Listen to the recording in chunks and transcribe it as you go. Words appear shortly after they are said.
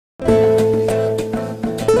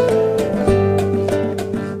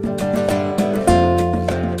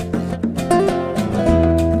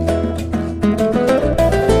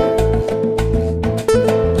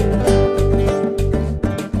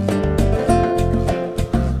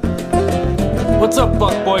What's up,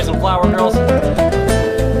 fuck boys and flower girls? It's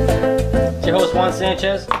your host Juan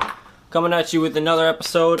Sanchez, coming at you with another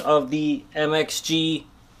episode of the MXG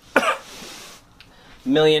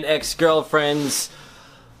Million Ex-Girlfriends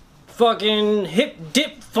fucking hip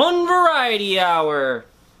dip fun variety hour,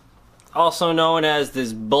 also known as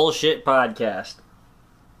this bullshit podcast.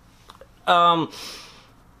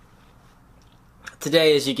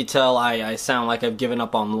 Today, as you can tell, I sound like I've given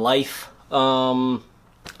up on life.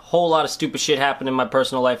 Whole lot of stupid shit happened in my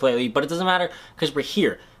personal life lately, but it doesn't matter because we're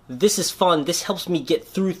here. This is fun. This helps me get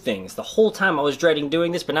through things. The whole time I was dreading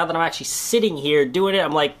doing this, but now that I'm actually sitting here doing it,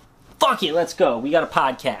 I'm like, fuck it, let's go. We got a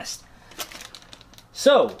podcast.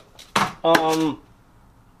 So, that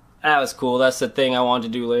was cool. That's the thing I wanted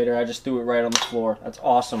to do later. I just threw it right on the floor. That's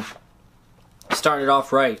awesome. Starting it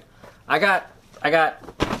off right.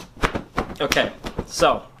 Okay,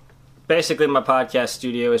 so, basically my podcast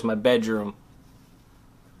studio is my bedroom.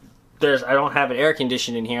 I don't have an air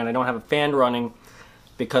conditioner in here, and I don't have a fan running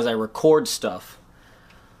because I record stuff.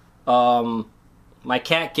 My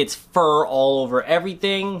cat gets fur all over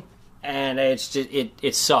everything, and it's just,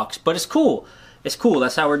 it sucks. But it's cool. It's cool.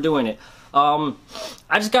 That's how we're doing it. I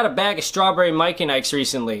just got a bag of Strawberry Mike and Ike's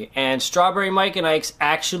recently, and Strawberry Mike and Ike's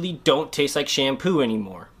actually don't taste like shampoo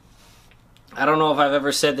anymore. I don't know if I've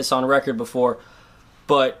ever said this on record before,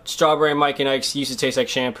 but Strawberry Mike and Ike's used to taste like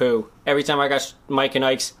shampoo. Every time I got Mike and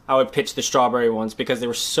Ike's, I would pitch the strawberry ones because they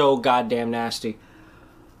were so goddamn nasty.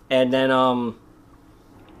 And then I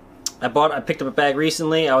picked up a bag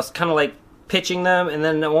recently. I was kind of like pitching them, and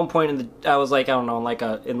then at one point I was like, I don't know,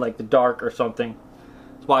 in like the dark or something,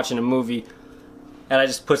 I was watching a movie, and I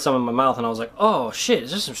just put some in my mouth, and I was like, oh shit,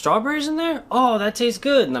 is there some strawberries in there? Oh, that tastes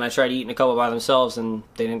good. And then I tried eating a couple by themselves, and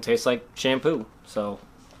they didn't taste like shampoo. So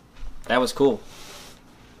that was cool.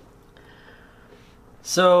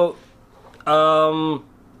 So,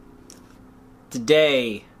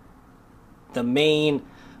 today, the main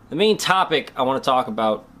topic I want to talk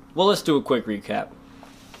about, well, let's do a quick recap.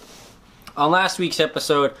 On last week's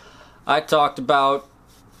episode, I talked about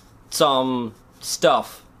some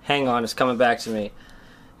stuff. Hang on, it's coming back to me.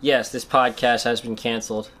 Yes, this podcast has been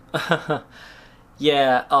canceled.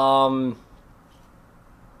 Yeah,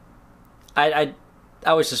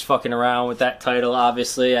 I was just fucking around with that title,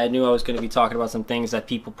 obviously. I knew I was going to be talking about some things that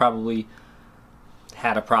people probably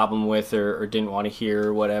had a problem with or didn't want to hear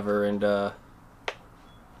or whatever, and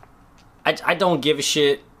I don't give a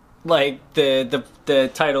shit. Like, the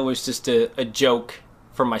title was just a joke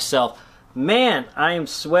for myself. Man, I am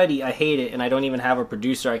sweaty. I hate it, and I don't even have a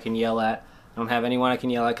producer I can yell at. I don't have anyone I can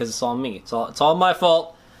yell at because it's all me. It's all my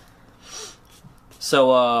fault.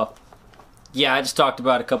 So, yeah, I just talked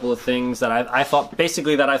about a couple of things that I thought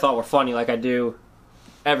were funny, like I do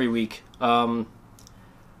every week. Yeah,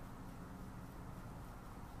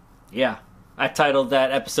 I titled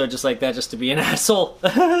that episode just like that, just to be an asshole.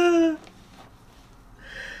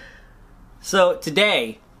 So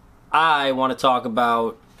today, I want to talk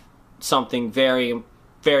about something very,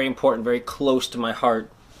 very important, very close to my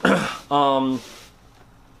heart.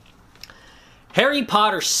 Harry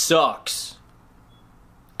Potter sucks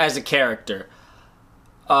as a character.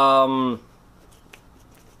 I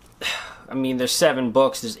mean, there's 7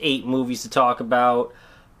 books, there's 8 movies to talk about,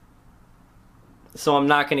 so I'm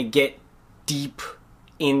not going to get deep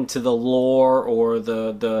into the lore or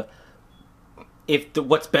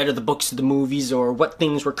what's better, the books or the movies, or what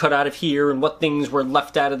things were cut out of here and what things were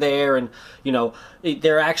left out of there, and, you know,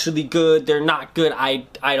 they're actually good, they're not good. I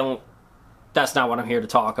don't, that's not what I'm here to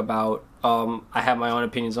talk about. I have my own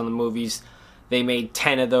opinions on the movies. They made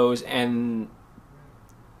 10 of those, and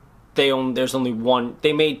there's only one.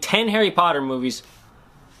 They made 10 Harry Potter movies.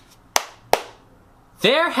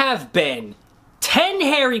 There have been 10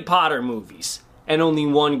 Harry Potter movies, and only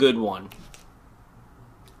one good one.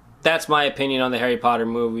 That's my opinion on the Harry Potter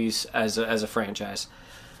movies as a franchise.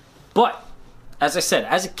 But, as I said,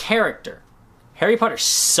 as a character, Harry Potter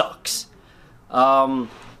sucks.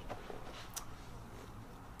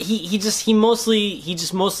 He just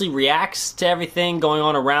mostly reacts to everything going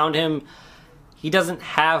on around him. He doesn't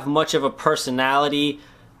have much of a personality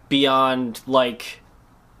beyond, like,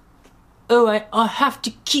 oh, I have to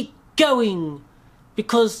keep going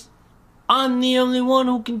because I'm the only one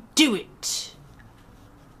who can do it.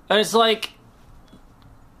 And it's like,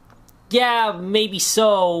 yeah, maybe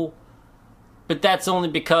so, but that's only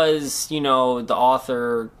because, you know, the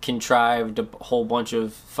author contrived a whole bunch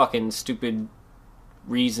of fucking stupid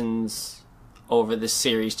reasons over this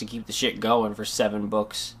series to keep the shit going for 7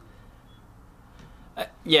 books.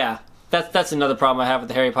 Yeah, that's another problem I have with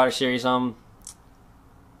the Harry Potter series.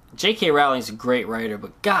 J.K. Rowling's a great writer,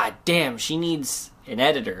 but god damn, she needs an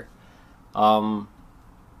editor.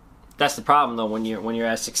 That's the problem though, when you're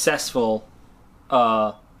as successful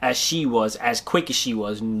as she was, as quick as she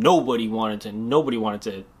was, nobody wanted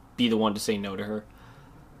to be the one to say no to her.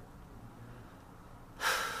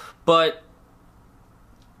 But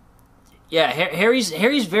yeah, Harry's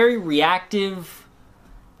very reactive.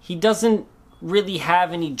 He doesn't really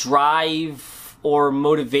have any drive or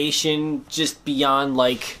motivation just beyond,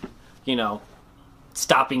 like, you know,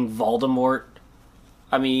 stopping Voldemort.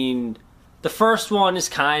 I mean, the first one is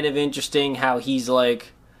kind of interesting, how he's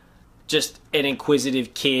like just an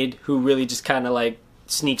inquisitive kid who really just kind of like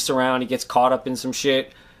sneaks around. He gets caught up in some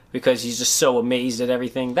shit because he's just so amazed at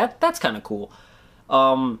everything. That's kind of cool.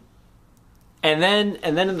 And then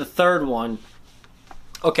in the third one,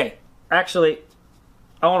 okay, actually,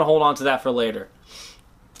 I want to hold on to that for later.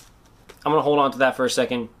 I'm going to hold on to that for a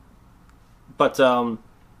second. But,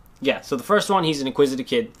 yeah, so the first one, he's an inquisitive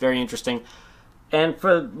kid. Very interesting. And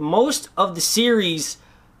for most of the series,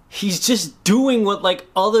 he's just doing what, like,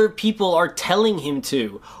 other people are telling him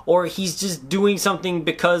to. Or he's just doing something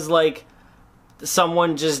because, like,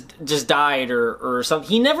 someone just died or something.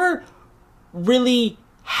 He never really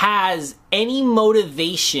has any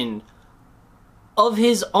motivation of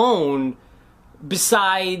his own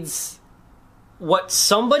besides what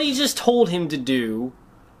somebody just told him to do,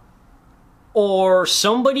 or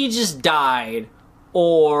somebody just died,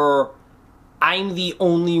 or I'm the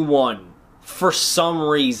only one for some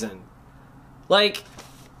reason. Like,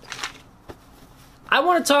 I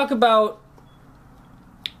want to talk about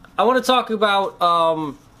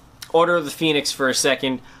Order of the Phoenix for a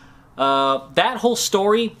second. That whole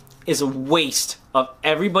story is a waste of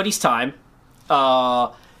everybody's time.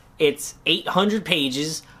 It's 800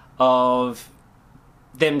 pages of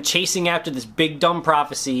them chasing after this big dumb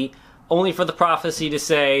prophecy, only for the prophecy to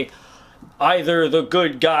say either the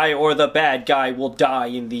good guy or the bad guy will die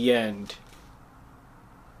in the end.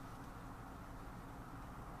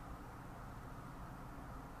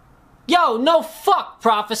 Yo, no fuck,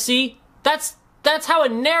 prophecy. That's how a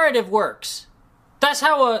narrative works. That's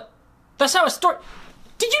how a story...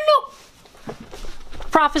 Did you know...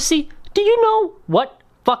 Prophecy, do you know what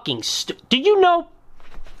fucking... Do you know...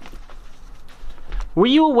 Were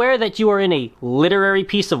you aware that you are in a literary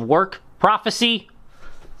piece of work, Prophecy?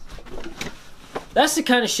 That's the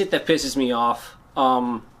kind of shit that pisses me off.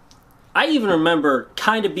 I even remember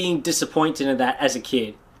kind of being disappointed in that as a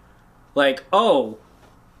kid. Like, oh,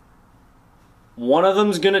 one of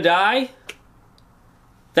them's gonna die?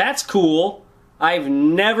 That's cool. I've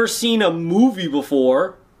never seen a movie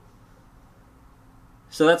before.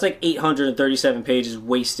 So that's like 837 pages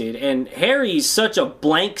wasted. And Harry's such a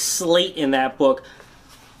blank slate in that book.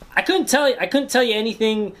 I couldn't tell you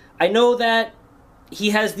anything. I know that he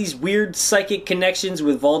has these weird psychic connections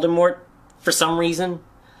with Voldemort for some reason.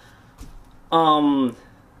 And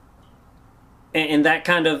that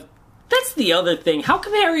kind of... That's the other thing. How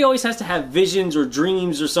come Harry always has to have visions or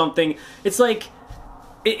dreams or something? It's like...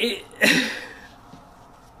 It's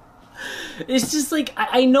just like...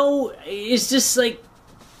 I know... It's just like...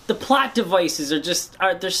 The plot devices are just...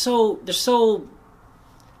 They're so...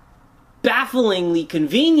 bafflingly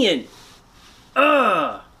convenient.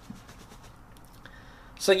 Ugh.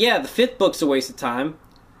 So yeah, the 5th book's a waste of time.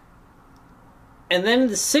 And then in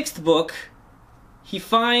the 6th book, he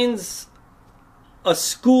finds a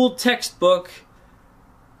school textbook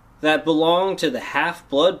that belonged to the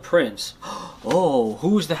Half-Blood Prince. Oh,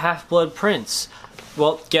 who's the Half-Blood Prince?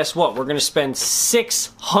 Well, guess what? We're gonna spend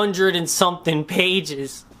 600 and something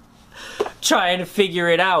pages trying to figure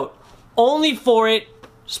it out. Only for it,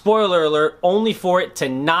 spoiler alert, only for it to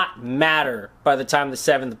not matter by the time the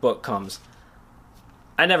 7th book comes.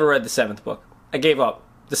 I never read the 7th book. I gave up.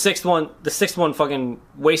 The sixth one fucking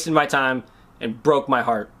wasted my time and broke my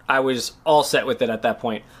heart. I was all set with it at that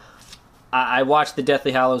point. I watched the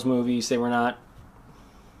Deathly Hallows movies. They were not...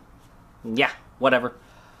 Yeah, whatever.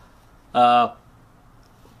 But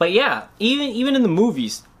yeah, even in the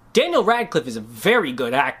movies, Daniel Radcliffe is a very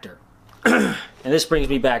good actor. And this brings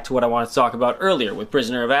me back to what I wanted to talk about earlier with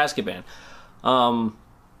Prisoner of Azkaban.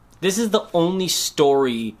 This is the only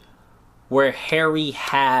story where Harry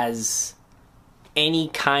has any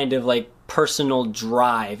kind of, like, personal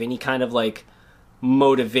drive, any kind of, like,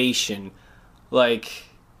 motivation. Like,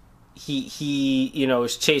 he you know,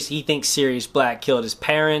 is chased. He thinks Sirius Black killed his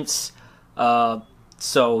parents,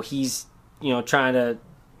 so he's, you know, trying to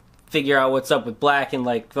figure out what's up with Black and,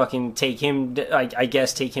 like, fucking take him, I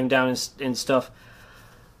guess, take him down and stuff.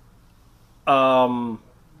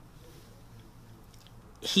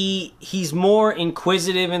 He's more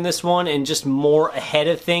inquisitive in this one and just more ahead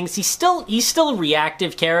of things. He's still a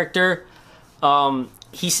reactive character.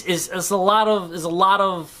 is a lot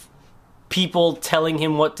of people telling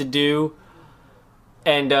him what to do.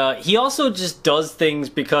 And he also just does things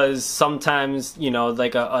because sometimes,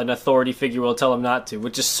 like an authority figure will tell him not to,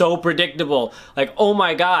 which is so predictable. Like, oh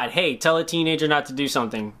my god, hey, tell a teenager not to do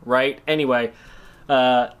something, right? Anyway,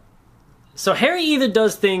 so Harry either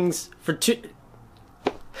does things for two...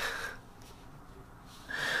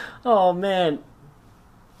 Oh man.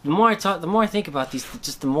 The more I think about these,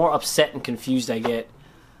 just the more upset and confused I get.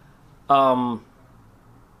 I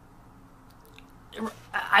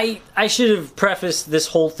should have prefaced this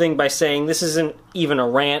whole thing by saying this isn't even a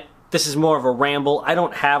rant. This is more of a ramble. I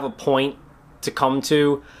don't have a point to come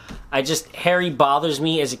to. Harry bothers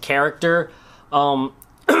me as a character,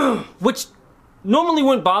 which normally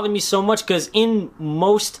wouldn't bother me so much because in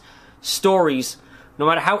most stories, no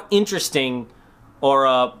matter how interesting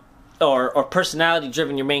or personality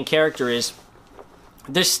driven your main character is,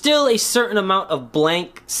 there's still a certain amount of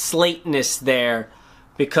blank slateness there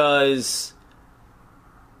because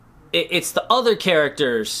it's the other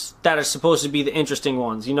characters that are supposed to be the interesting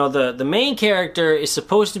ones. The main character is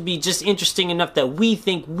supposed to be just interesting enough that we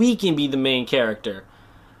think we can be the main character.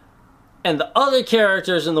 And the other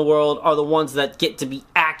characters in the world are the ones that get to be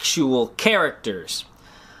actual characters.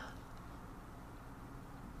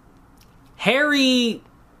 Harry,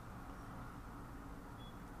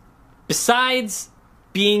 besides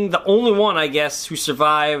being the only one, I guess, who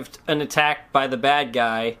survived an attack by the bad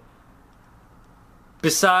guy,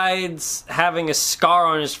 besides having a scar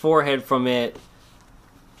on his forehead from it,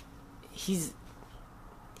 he's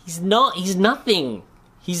nothing.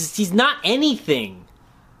 He's not anything.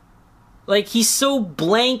 Like, he's so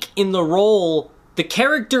blank in the role. The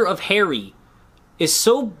character of Harry is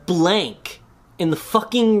so blank in the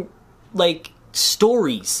fucking,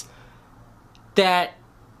 stories that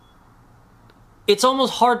it's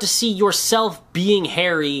almost hard to see yourself being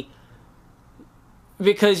Harry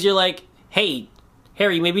because you're like, hey,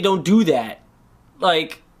 Harry, maybe don't do that.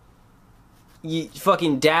 Like, you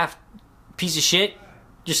fucking daft piece of shit.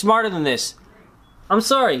 You're smarter than this. I'm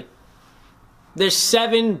sorry. There's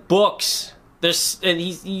 7 books.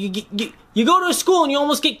 You go to a school and you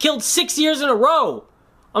almost get killed 6 years in a row.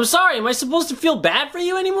 I'm sorry. Am I supposed to feel bad for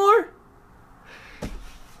you anymore?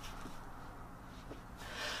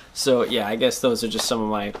 So yeah, I guess those are just some of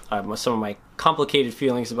my complicated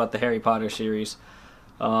feelings about the Harry Potter series.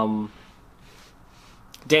 Daniel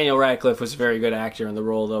Radcliffe was a very good actor in the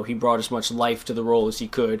role, though. He brought as much life to the role as he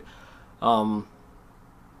could.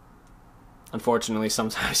 Unfortunately,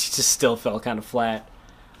 sometimes he just still fell kind of flat.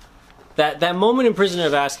 That moment in Prisoner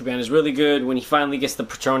of Azkaban is really good when he finally gets the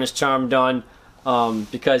Patronus charm done,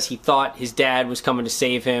 because he thought his dad was coming to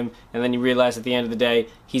save him, and then you realize at the end of the day,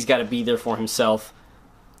 he's got to be there for himself.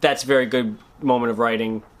 That's a very good moment of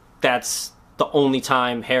writing. That's the only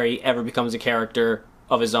time Harry ever becomes a character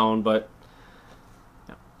of his own, but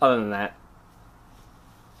other than that.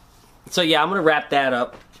 So yeah, I'm going to wrap that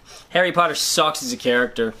up. Harry Potter sucks as a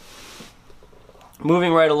character.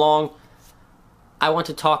 Moving right along, I want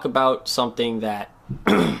to talk about something that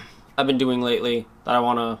I've been doing lately that I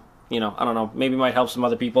want to, I don't know, maybe might help some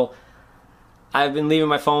other people. I've been leaving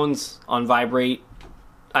my phones on vibrate.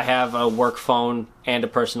 I have a work phone and a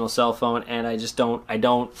personal cell phone, and I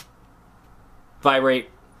don't vibrate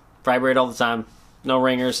all the time. No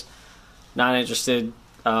ringers, not interested.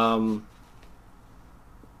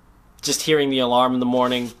 Just hearing the alarm in the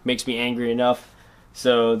morning makes me angry enough,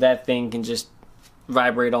 so that thing can just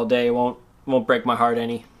vibrate all day. It won't break my heart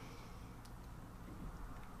any.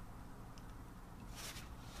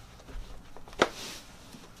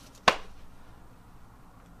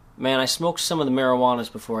 Man, I smoked some of the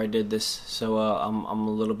marijuanas before I did this, so I'm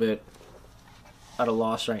a little bit at a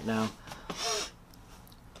loss right now.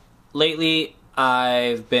 Lately,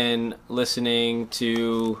 I've been listening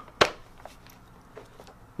to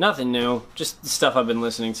nothing new, just the stuff I've been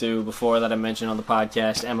listening to before that I mentioned on the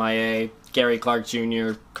podcast. MIA, Gary Clark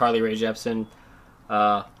Jr., Carly Rae Jepsen.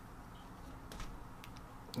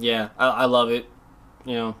 Yeah, I love it.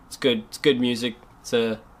 It's good. It's good music. It's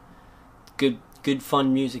a good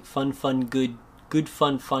fun music. Fun, good. Good,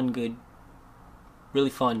 fun, good. Really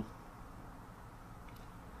fun.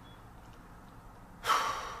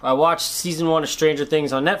 I watched season 1 of Stranger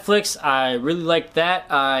Things on Netflix. I really liked that.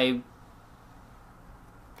 I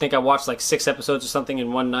think I watched like 6 episodes or something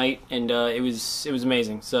in one night, and it was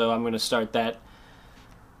amazing. So I'm going to start that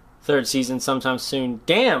 3rd season sometime soon.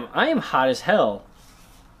 Damn, I am hot as hell.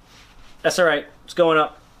 That's alright. It's going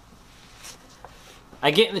up. I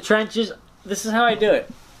get in the trenches. This is how I do it.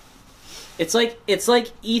 It's like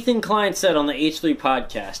Ethan Klein said on the H3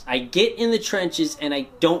 podcast. I get in the trenches and I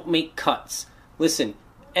don't make cuts. Listen,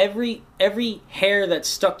 every hair that's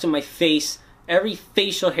stuck to my face, every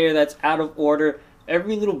facial hair that's out of order,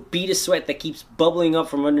 every little bead of sweat that keeps bubbling up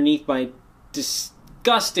from underneath my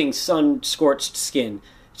disgusting sun-scorched skin.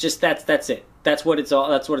 Just that's it. That's what it's all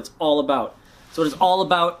about. That's what it's all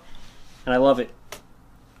about, and I love it.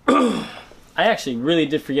 I actually really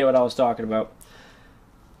did forget what I was talking about.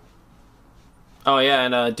 Oh yeah,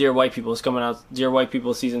 and Dear White People is coming out. Dear White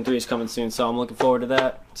People season 3 is coming soon, so I'm looking forward to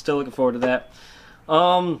that. Still looking forward to that.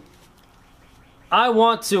 I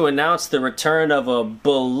want to announce the return of a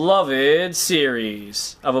beloved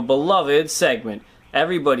series, of a beloved segment,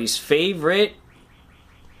 everybody's favorite.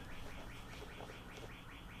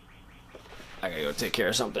 I gotta go take care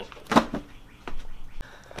of something.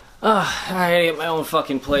 I gotta get my own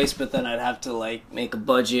fucking place, but then I'd have to like make a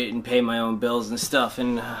budget and pay my own bills and stuff,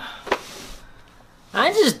 and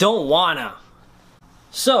I just don't wanna.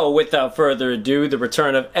 So, without further ado, the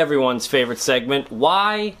return of everyone's favorite segment,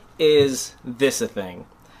 Why Is This a Thing?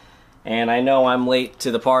 And I know I'm late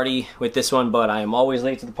to the party with this one, but I am always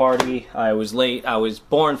late to the party. I was late. I was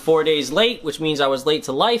born 4 days late, which means I was late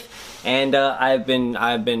to life, and I've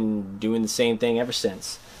been doing the same thing ever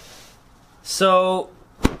since. So,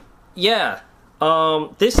 yeah,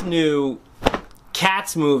 this new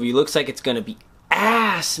Cats movie looks like it's gonna be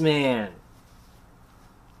ass, man.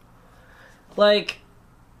 Like,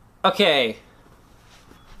 okay,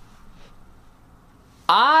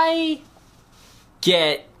 I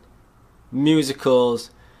get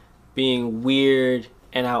musicals being weird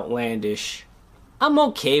and outlandish. I'm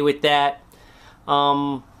okay with that.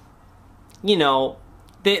 You know,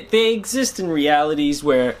 they exist in realities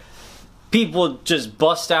where people just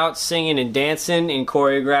bust out singing and dancing in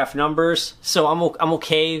choreographed numbers, so I'm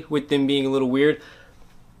okay with them being a little weird.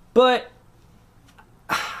 But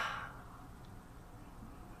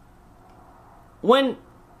when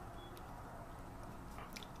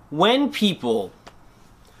people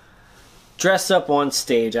dress up on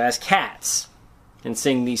stage as cats and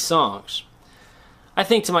sing these songs, I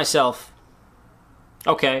think to myself,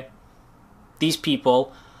 okay, these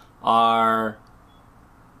people are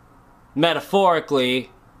metaphorically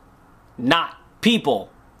not people.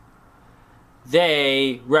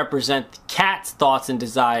 They represent the cat's thoughts and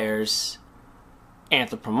desires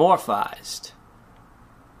anthropomorphized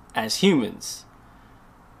as humans.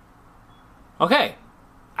 Okay,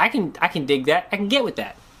 I can dig that. I can get with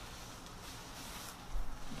that.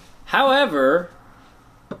 However,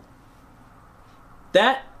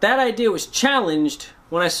 that idea was challenged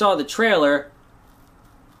when I saw the trailer.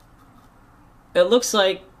 It looks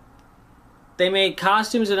like they made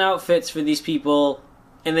costumes and outfits for these people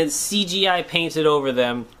and then CGI painted over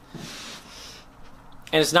them.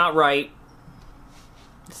 And it's not right.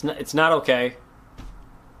 It's not okay.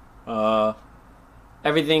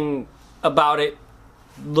 Everything about it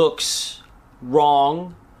looks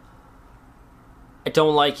wrong. I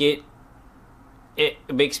don't like it. It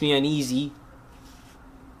makes me uneasy.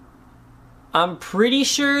 I'm pretty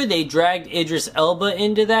sure they dragged Idris Elba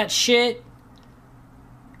into that shit.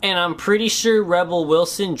 And I'm pretty sure Rebel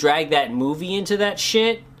Wilson dragged that movie into that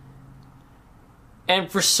shit.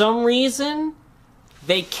 And for some reason,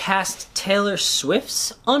 they cast Taylor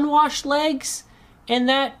Swift's unwashed legs in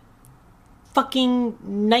that fucking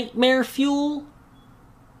nightmare fuel.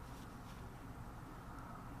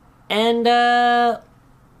 And,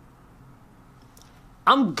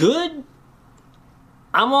 I'm good.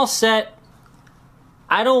 I'm all set.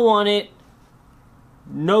 I don't want it.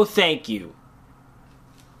 No thank you.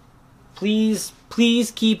 Please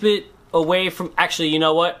keep it away from... Actually, you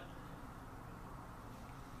know what?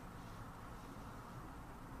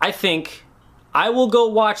 I think I will go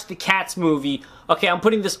watch the Cats movie. Okay, I'm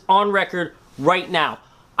putting this on record right now.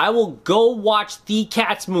 I will go watch the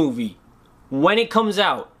Cats movie when it comes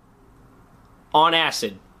out on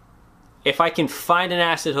acid. If I can find an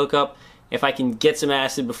acid hookup, if I can get some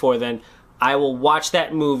acid before then, I will watch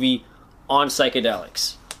that movie on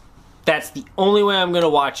psychedelics. That's the only way I'm going to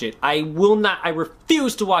watch it. I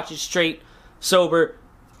refuse to watch it straight, sober.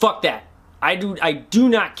 Fuck that. I do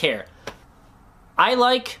not care. I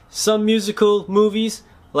like some musical movies.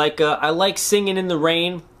 Like, I like Singing in the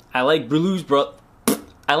Rain. I like Blues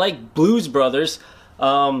Brothers.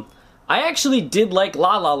 I actually did like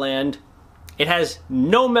La La Land. It has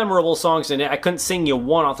no memorable songs in it. I couldn't sing you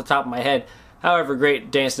one off the top of my head. However, great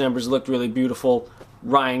dance numbers, looked really beautiful.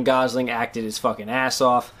 Ryan Gosling acted his fucking ass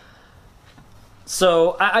off.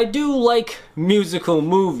 So, I do like musical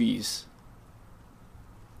movies.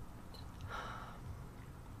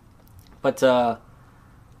 But,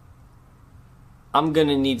 I'm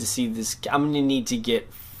gonna need to see this. I'm gonna need to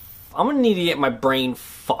get need to get my brain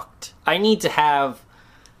fucked. I need to have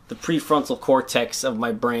the prefrontal cortex of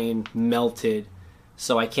my brain melted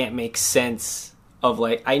so I can't make sense of,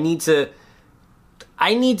 like, I need to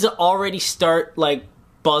already start, like,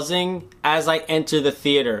 buzzing as I enter the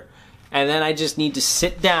theater. And then I just need to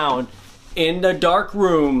sit down in the dark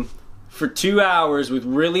room for 2 hours with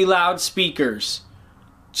really loud speakers,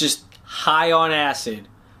 just high on acid,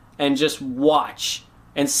 and just watch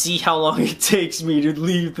and see how long it takes me to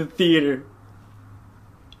leave the theater.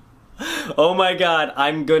 Oh my God,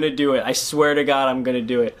 I'm gonna do it. I swear to God, I'm gonna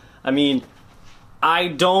do it. I mean, I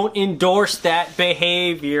don't endorse that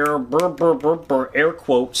behavior, air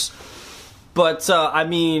quotes. But, I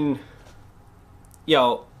mean,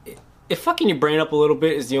 yo, if fucking your brain up a little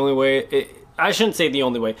bit is the only way, I shouldn't say the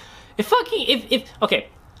only way. Okay,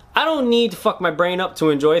 I don't need to fuck my brain up to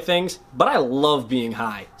enjoy things, but I love being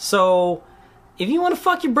high. So, if you want to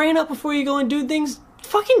fuck your brain up before you go and do things,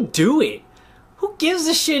 fucking do it. Who gives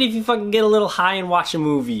a shit if you fucking get a little high and watch a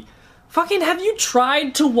movie? Fucking, have you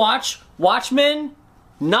tried to watch Watchmen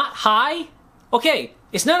not high? Okay,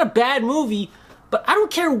 it's not a bad movie, but I don't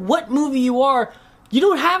care what movie you are, you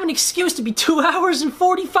don't have an excuse to be 2 hours and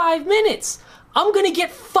 45 minutes. I'm gonna get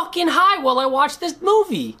fucking high while I watch this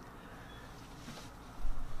movie.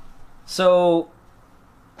 So,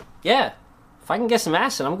 yeah, if I can get some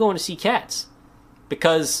acid, I'm going to see Cats.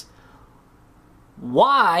 Because,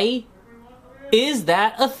 why is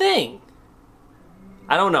that a thing?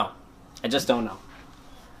 I don't know. I just don't know.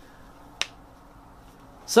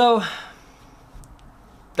 So,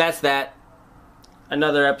 that's that.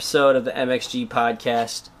 Another episode of the MXG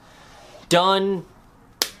podcast. Done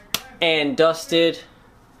and dusted.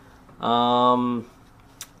 I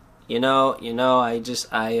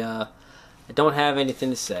don't have anything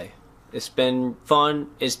to say. It's been fun,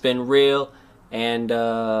 it's been real, and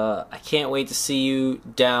I can't wait to see you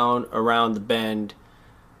down around the bend.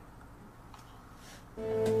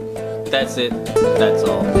 That's it. That's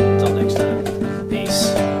all. Until next time. Peace.